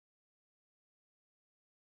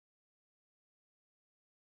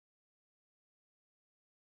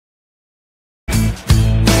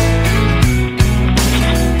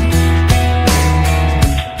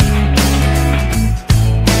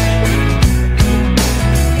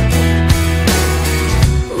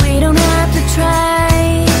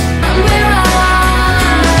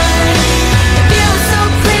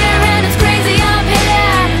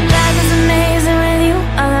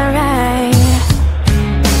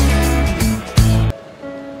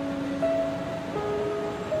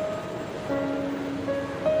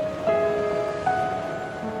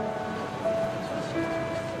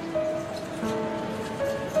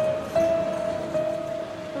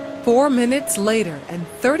4 minutes later, and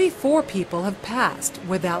 34 people have passed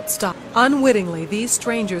without stop. Unwittingly, these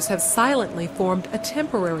strangers have silently formed a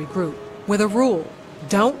temporary group with a rule: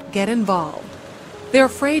 don't get involved. They're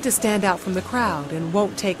afraid to stand out from the crowd and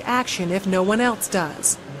won't take action if no one else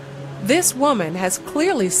does. This woman has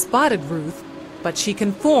clearly spotted Ruth, but she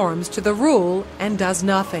conforms to the rule and does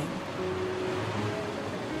nothing.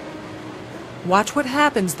 Watch what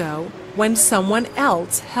happens, though, when someone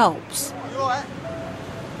else helps. You alright?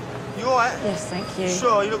 You alright? Yes, thank you.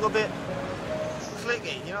 Sure, you look a bit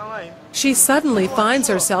clicky, you know what I mean? She suddenly finds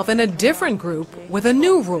herself in a different group with a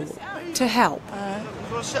new rule: to help.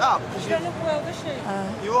 You want to sit up? She don't look well, does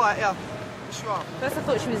she? You alright, yeah? Sure. First I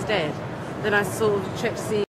thought she was dead. Then I sort of checked to see